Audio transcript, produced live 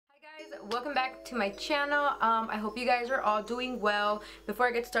welcome back to my channel. I hope you guys are all doing well. Before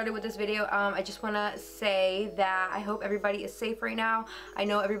I get started with this video, I just want to say that I hope everybody is safe right now. I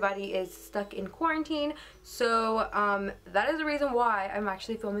know everybody is stuck in quarantine, so that is the reason why I'm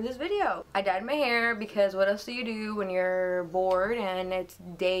actually filming this video. I dyed my hair because what else do you do when you're bored and it's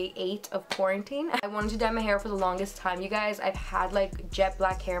day 8 of quarantine? I wanted to dye my hair for the longest time, you guys. I've had like jet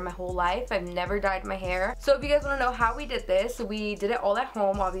black hair my whole life. I've never dyed my hair. So if you guys want to know how we did this, we did it all at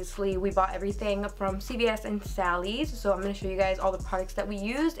home. Obviously, we bought everything from CVS and Sally's. So I'm going to show you guys all the products that we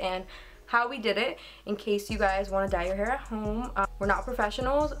used and how we did it in case you guys want to dye your hair at home. We're not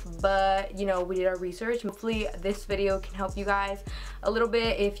professionals, but you know, we did our research. Hopefully this video can help you guys a little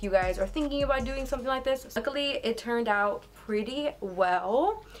bit if you guys are thinking about doing something like this. Luckily, it turned out pretty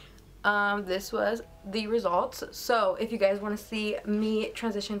well. This was the results. So if you guys want to see me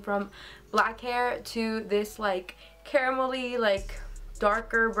transition from black hair to this like caramelly, like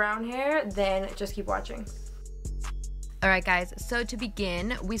darker brown hair, then just keep watching. Alright guys, so to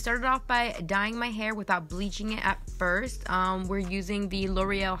begin, we started off by dyeing my hair without bleaching it at first. We're using the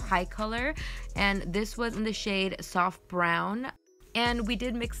L'Oreal High Color, and this was in the shade Soft Brown. And we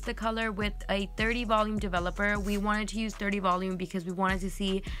did mix the color with a 30 volume developer. We wanted to use 30 volume because we wanted to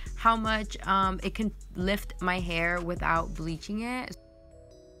see how much it can lift my hair without bleaching it.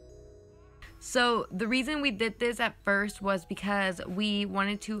 So the reason we did this at first was because we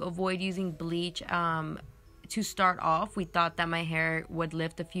wanted to avoid using bleach to start off. We thought that my hair would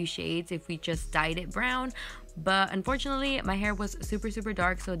lift a few shades if we just dyed it brown, but unfortunately my hair was super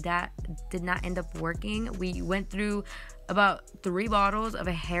dark, so that did not end up working. We went through about 3 bottles of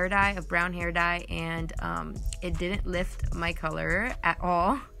a hair dye, of brown hair dye, and it didn't lift my color at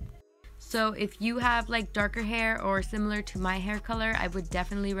all. So if you have like darker hair or similar to my hair color, I would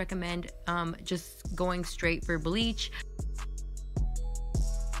definitely recommend just going straight for bleach.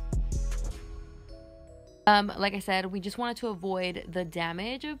 Like I said, we just wanted to avoid the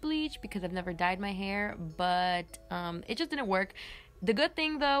damage of bleach because I've never dyed my hair, but it just didn't work. The good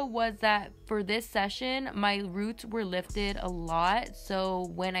thing though was that for this session, my roots were lifted a lot,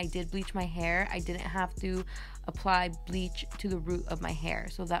 so when I did bleach my hair, I didn't have to apply bleach to the root of my hair,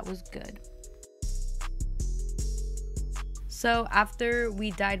 so that was good. So after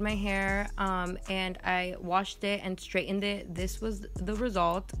we dyed my hair and I washed it and straightened it, this was the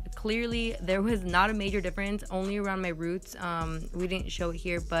result. Clearly there was not a major difference, only around my roots. We didn't show it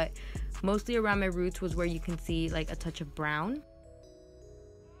here, but mostly around my roots was where you can see like a touch of brown.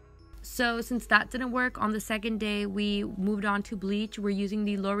 So since that didn't work, on the second day we moved on to bleach. We're using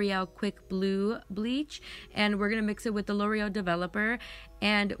the L'Oreal Quick Blue bleach, and we're gonna mix it with the L'Oreal developer,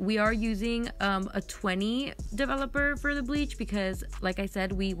 and we are using a 20 developer for the bleach because like I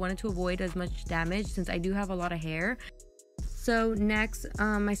said, we wanted to avoid as much damage since I do have a lot of hair. So next,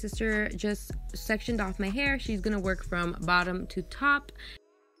 my sister just sectioned off my hair. She's gonna work from bottom to top.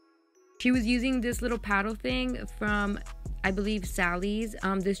 She was using this little paddle thing from, I believe, Sally's.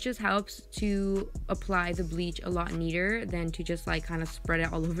 This just helps to apply the bleach a lot neater than to just like kind of spread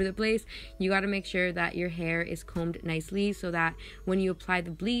it all over the place. You got to make sure that your hair is combed nicely so that when you apply the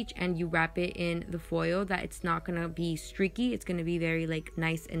bleach and you wrap it in the foil, that it's not gonna be streaky. It's gonna be very like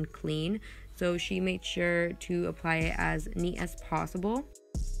nice and clean. So she made sure to apply it as neat as possible.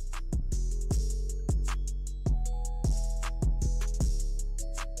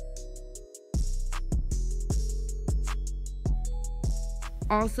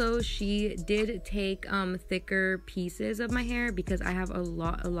 Also, she did take thicker pieces of my hair because I have a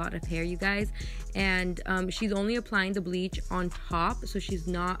lot of hair, you guys, and she's only applying the bleach on top, so she's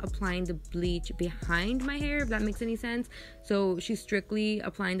not applying the bleach behind my hair, if that makes any sense. So she's strictly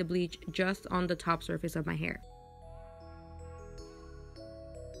applying the bleach just on the top surface of my hair.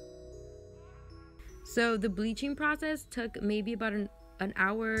 So the bleaching process took maybe about an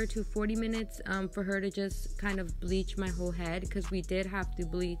hour to 40 minutes for her to just kind of bleach my whole head, because we did have to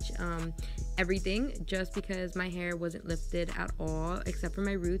bleach everything just because my hair wasn't lifted at all except for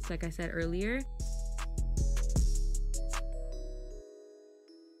my roots, like I said earlier.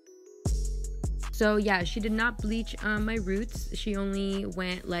 So yeah, she did not bleach my roots. She only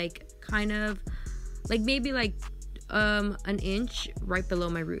went like kind of like maybe like an inch right below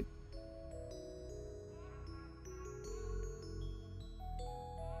my root.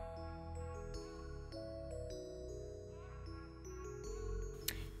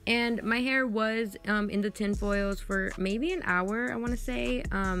 And my hair was in the tin foils for maybe an hour, I want to say,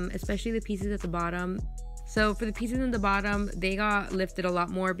 especially the pieces at the bottom. So for the pieces in the bottom, they got lifted a lot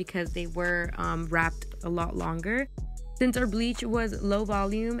more because they were wrapped a lot longer. Since our bleach was low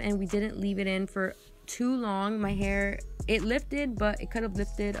volume and we didn't leave it in for too long. My hair, it lifted, but it could have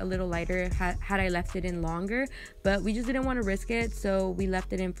lifted a little lighter had I left it in longer, but we just didn't want to risk it, so we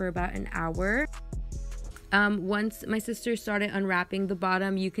left it in for about an hour. Once my sister started unwrapping the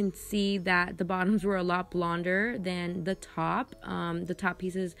bottom, you can see that the bottoms were a lot blonder than the top. The top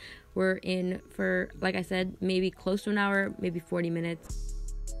pieces were in for, like I said, maybe close to an hour, maybe 40 minutes.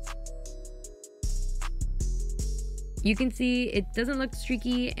 You can see it doesn't look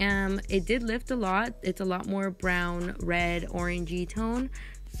streaky. It did lift a lot. It's a lot more brown, red, orangey tone.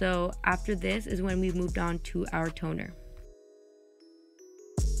 So after this is when we moved on to our toner.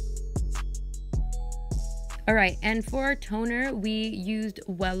 Alright, and for our toner, we used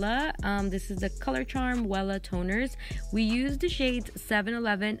Wella. This is the Color Charm Wella toners. We used the shades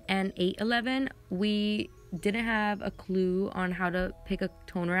 711 and 811. We didn't have a clue on how to pick a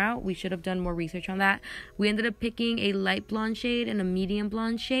toner out. We should have done more research on that. We ended up picking a light blonde shade and a medium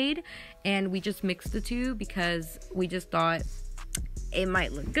blonde shade, and we just mixed the two because we just thought it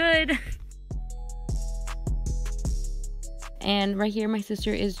might look good. And right here, my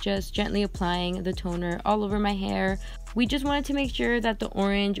sister is just gently applying the toner all over my hair. We just wanted to make sure that the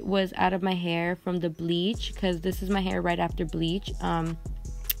orange was out of my hair from the bleach, because this is my hair right after bleach.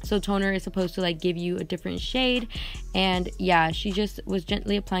 So toner is supposed to like give you a different shade, and yeah, she just was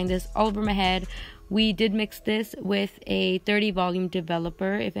gently applying this all over my head. We did mix this with a 30 volume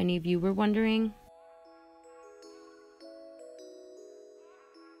developer, if any of you were wondering.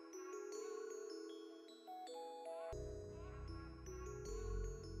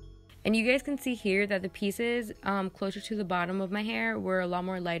 And you guys can see here that the pieces closer to the bottom of my hair were a lot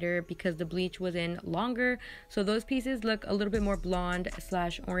more lighter because the bleach was in longer. So those pieces look a little bit more blonde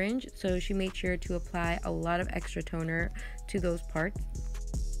 / orange. So she made sure to apply a lot of extra toner to those parts.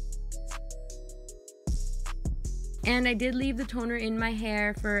 And I did leave the toner in my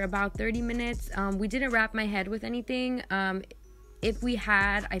hair for about 30 minutes. We didn't wrap my head with anything. If we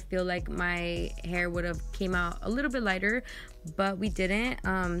had, I feel like my hair would have came out a little bit lighter, but we didn't.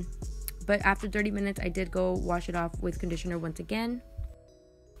 But after 30 minutes, I did go wash it off with conditioner once again.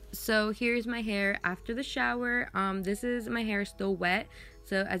 So here's my hair after the shower. This is my hair still wet.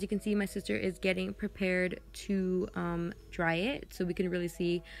 So as you can see, my sister is getting prepared to dry it, so we can really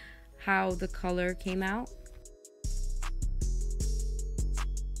see how the color came out.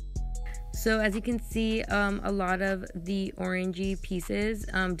 So as you can see, a lot of the orangey pieces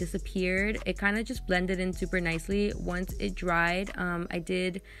disappeared. It kind of just blended in super nicely. Once it dried, I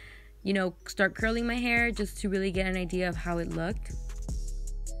did, you know, start curling my hair just to really get an idea of how it looked.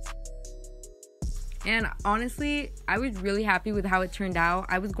 And honestly, I was really happy with how it turned out.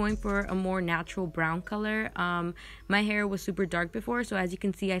 I was going for a more natural brown color. My hair was super dark before, so as you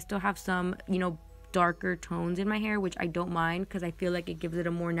can see, I still have some, you know, darker tones in my hair, which I don't mind because I feel like it gives it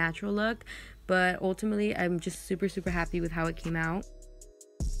a more natural look. But ultimately, I'm just super happy with how it came out.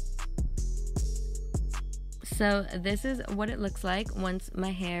 So this is what it looks like once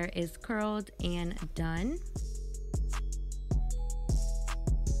my hair is curled and done.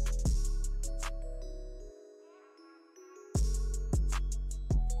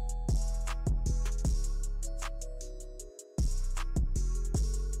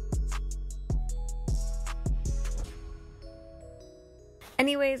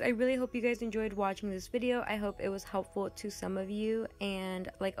 Anyways, I really hope you guys enjoyed watching this video. I hope it was helpful to some of you. And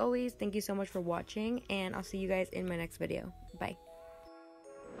like always, thank you so much for watching. And I'll see you guys in my next video. Bye.